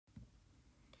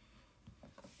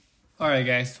All right,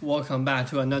 guys, welcome back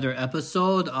to another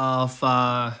episode of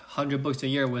 100 Books a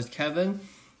Year with Kevin.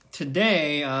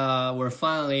 Today, we're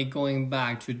finally going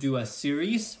back to do a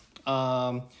series.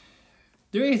 There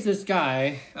is this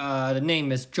guy, the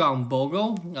name is John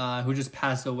Bogle, who just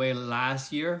passed away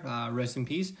last year, rest in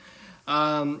peace.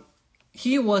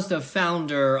 He was the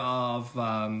founder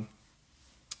of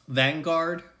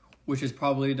Vanguard, which is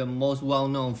probably the most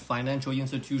well-known financial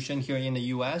institution here in the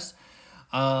U.S.,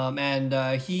 and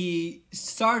he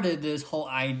started this whole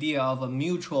idea of a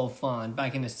mutual fund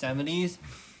back in the 70s.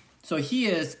 So he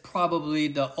is probably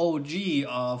the OG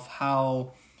of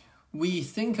how we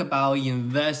think about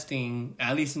investing,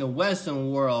 at least in the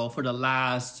Western world, for the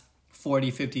last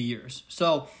 40, 50 years.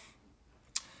 So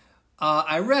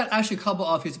I read actually a couple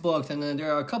of his books, and then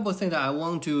there are a couple of things that I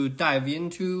want to dive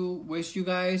into with you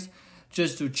guys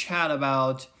just to chat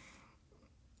about.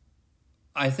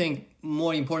 I think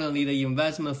more importantly, the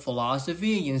investment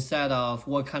philosophy instead of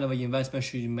what kind of an investment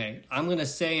should you make. I'm going to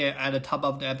say it at the top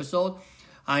of the episode.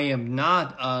 I am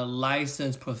not a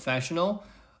licensed professional.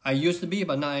 I used to be,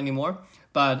 but not anymore.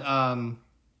 But I'm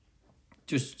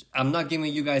not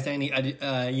giving you guys any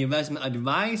investment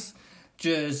advice.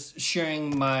 Just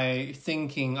sharing my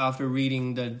thinking after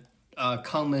reading the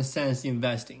Common Sense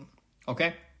Investing.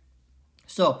 Okay?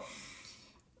 So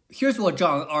here's what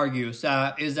John argues,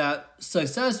 is that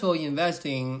successful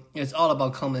investing is all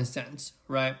about common sense,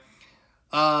 right?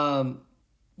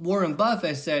 Warren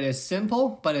Buffett said it's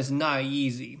simple, but it's not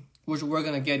easy, which we're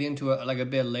going to get into like a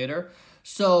bit later.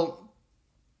 So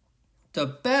the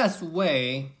best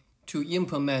way to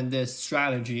implement this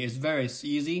strategy is very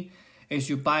easy, is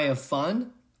you buy a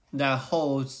fund that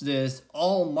holds this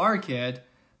all market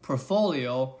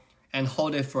portfolio and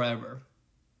hold it forever,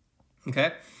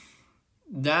 okay?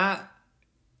 That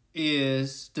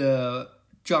is the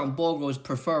John Bogle's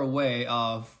preferred way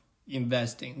of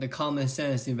investing, the common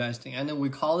sense investing. And then we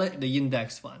call it the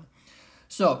index fund.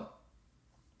 So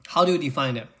how do you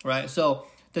define it, right? So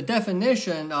the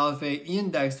definition of an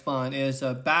index fund is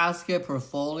a basket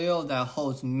portfolio that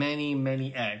holds many,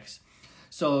 many eggs.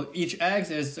 So each egg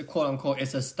is, quote unquote,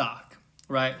 it's a stock,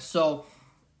 right? So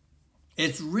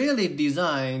it's really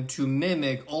designed to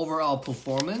mimic overall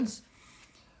performance.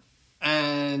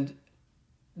 And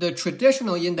the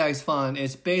traditional index fund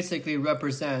is basically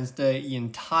represents the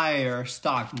entire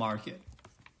stock market.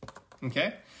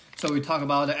 Okay? So we talk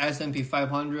about the S&P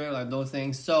 500, like those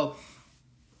things. So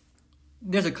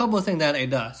there's a couple of things that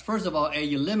it does. First of all,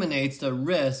 it eliminates the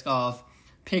risk of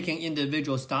picking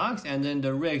individual stocks and then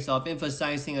the risk of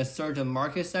emphasizing a certain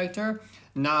market sector,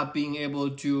 not being able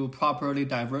to properly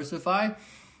diversify,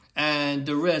 and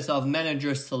the risk of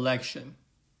manager selection.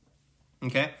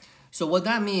 Okay? So what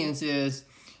that means is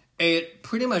it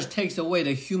pretty much takes away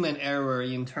the human error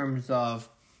in terms of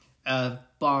a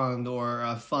bond or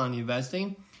a fund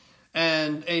investing.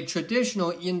 And a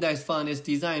traditional index fund is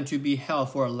designed to be held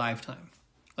for a lifetime,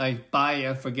 like buy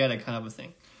and forget it kind of a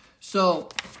thing. So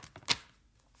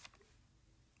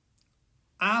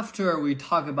after we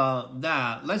talk about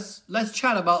that, let's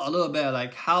chat about a little bit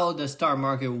like how the stock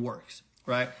market works,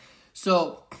 right?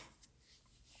 So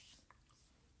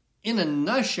in a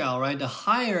nutshell, right, the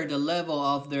higher the level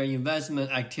of their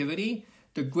investment activity,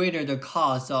 the greater the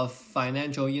cost of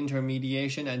financial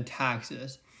intermediation and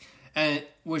taxes, and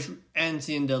which ends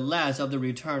in the less of the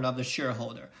return of the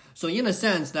shareholder. So in a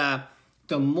sense that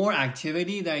the more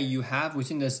activity that you have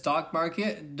within the stock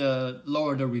market, the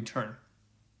lower the return.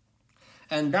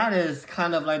 And that is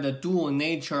kind of like the dual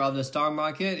nature of the stock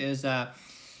market, is that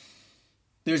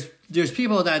there's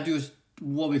people that do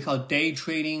what we call day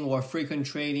trading or frequent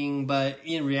trading, but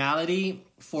in reality,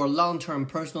 for long-term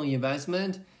personal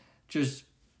investment, just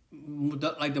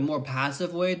like the more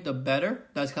passive way, the better.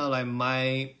 That's kind of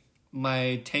like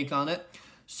my take on it.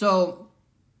 So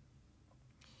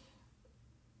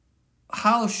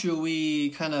how should we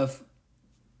kind of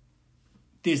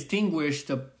distinguish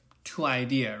the two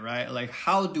ideas, right? Like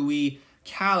how do we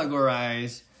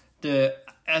categorize the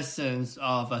essence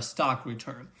of a stock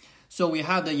return? So we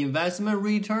have the investment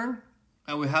return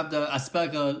and we have the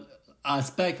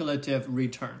speculative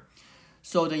return.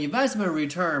 So the investment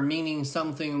return meaning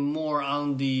something more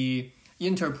on the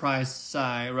enterprise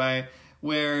side, right?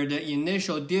 Where the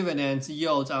initial dividends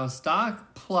yields on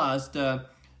stock plus the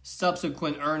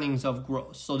subsequent earnings of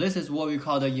growth. So this is what we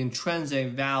call the intrinsic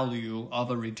value of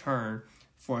a return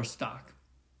for a stock,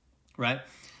 right?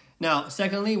 Now,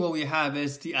 secondly, what we have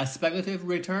is the speculative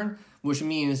return, which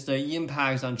means the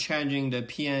impacts on changing the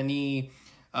P/E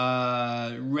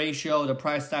ratio, the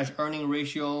price/earning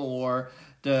ratio, or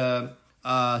the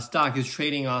stock is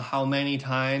trading on how many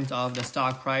times of the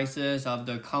stock prices of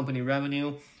the company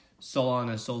revenue. so on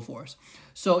and so forth.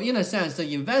 So in a sense,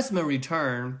 the investment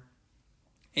return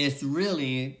is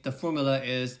really, the formula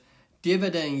is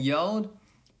dividend yield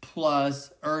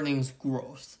plus earnings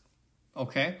growth.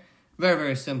 Okay? Very,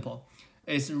 very simple.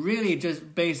 It's really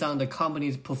just based on the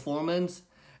company's performance,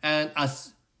 and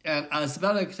a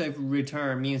speculative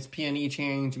return means P&E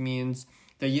change, means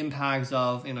the impacts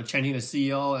of changing the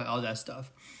CEO and all that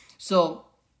stuff. So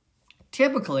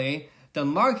typically, the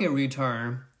market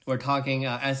return, we're talking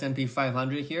S&P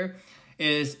 500 here,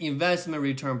 is investment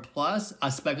return plus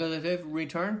a speculative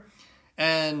return.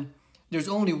 And there's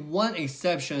only one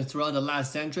exception throughout the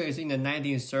last century. It's in the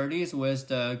 1930s with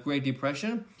the Great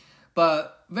Depression.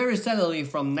 But very steadily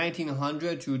from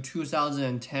 1900 to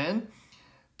 2010,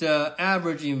 the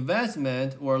average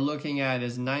investment we're looking at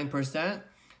is 9%.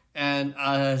 And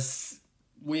as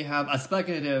we have a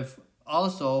speculative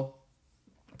also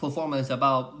performance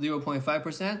about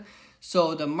 0.5%.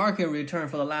 So the market return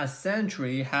for the last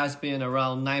century has been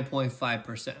around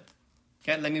 9.5%.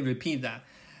 Okay, let me repeat that.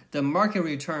 The market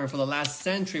return for the last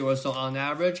century or so on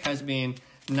average has been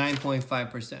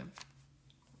 9.5%.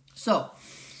 So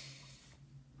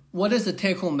what is the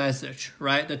take-home message,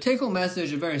 right? The take-home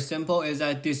message is very simple, is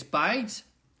that despite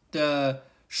the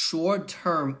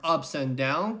short-term ups and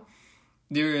downs,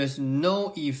 there is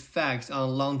no effect on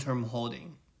long-term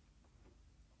holding.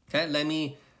 Okay, let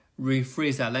me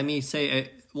rephrase that. Let me say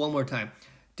it one more time.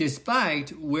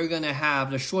 Despite we're going to have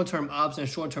the short-term ups and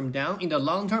short-term down, in the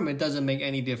long term, it doesn't make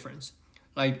any difference.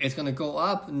 Like it's going to go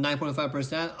up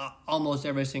 9.5% almost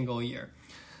every single year.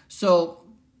 So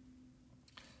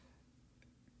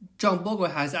John Bogle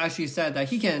has actually said that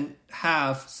he can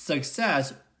have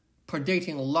success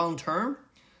predicting long-term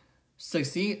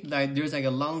succeed, like there's like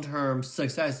a long-term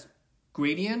success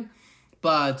gradient,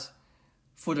 but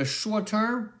for the short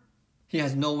term, he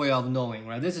has no way of knowing,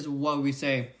 right? This is what we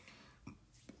say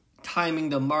timing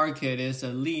the market is the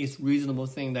least reasonable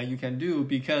thing that you can do,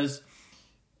 because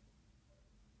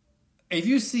if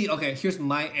you see, okay, here's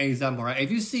my example, right? If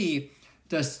you see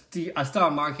the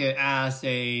stock market as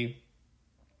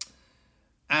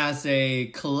a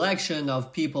collection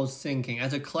of people's thinking,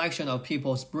 as a collection of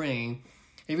people's brain,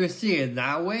 if you see it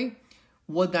that way,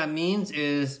 what that means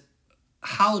is,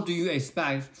 how do you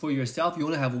expect for yourself? You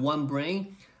only have one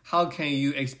brain. How can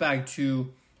you expect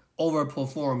to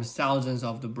overperform thousands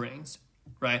of the brains,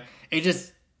 right? You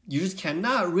just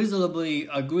cannot reasonably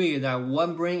agree that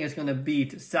one brain is going to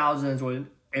beat thousands or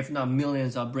if not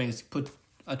millions of brains put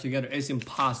together. It's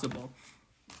impossible,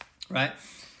 right?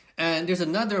 And there's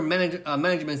another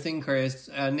management thinker. His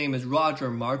name is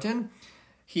Roger Martin.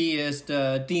 He is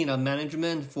the Dean of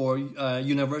Management for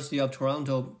University of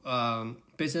Toronto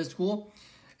Business School.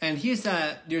 And he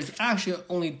said there's actually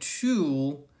only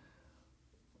two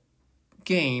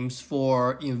games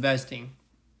for investing.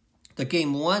 The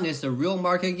game one is the real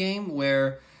market game,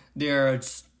 where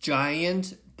there's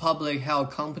giant public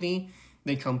held company.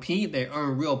 They compete, they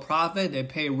earn real profit, they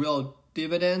pay real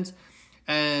dividends,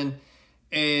 and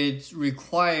it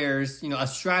requires a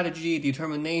strategy,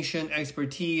 determination,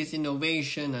 expertise,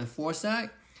 innovation, and foresight.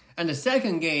 And the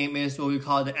second game is what we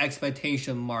call the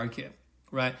expectation market,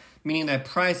 right? Meaning that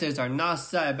prices are not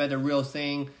set by the real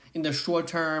thing. In the short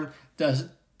term, the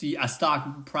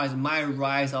stock price might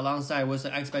rise alongside with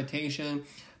the expectation,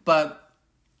 but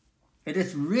it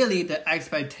is really the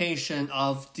expectation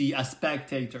of the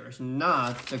spectators,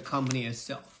 not the company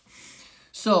itself.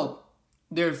 So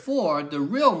therefore, the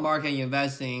real market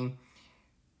investing,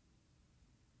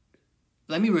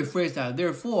 let me rephrase that.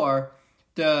 Therefore,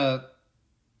 the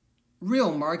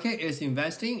real market is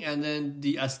investing, and then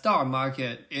the stock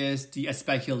market is the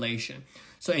speculation.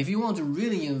 So if you want to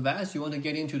really invest, you want to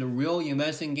get into the real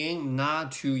investing game,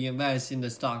 not to invest in the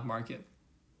stock market.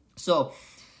 So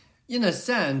in a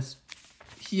sense,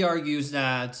 he argues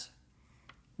that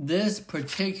this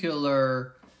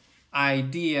particular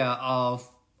idea of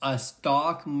a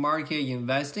stock market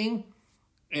investing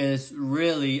is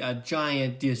really a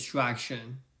giant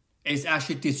distraction. It's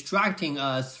actually distracting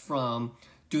us from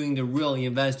doing the real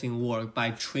investing work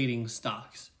by trading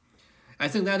stocks. I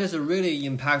think that is a really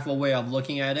impactful way of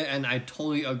looking at it, and I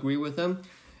totally agree with him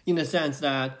in the sense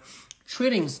that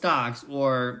trading stocks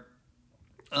or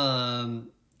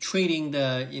trading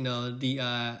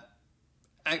the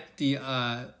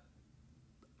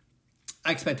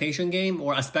expectation game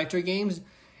or specter games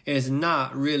is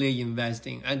not really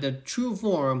investing. And the true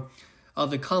form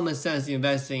of the common sense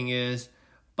investing is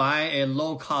buy a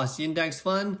low cost index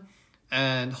fund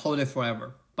and hold it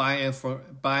forever. Buy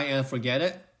and forget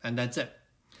it, and that's it.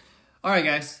 All right,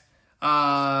 guys.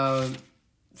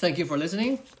 Thank you for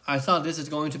listening. I thought this is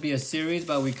going to be a series,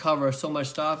 but we cover so much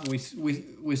stuff. We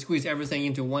squeeze everything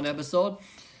into one episode.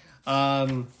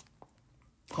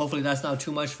 Hopefully that's not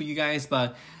too much for you guys,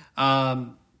 but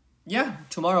yeah,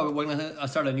 tomorrow we're going to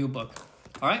start a new book.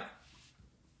 All right?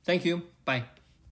 Thank you. Bye.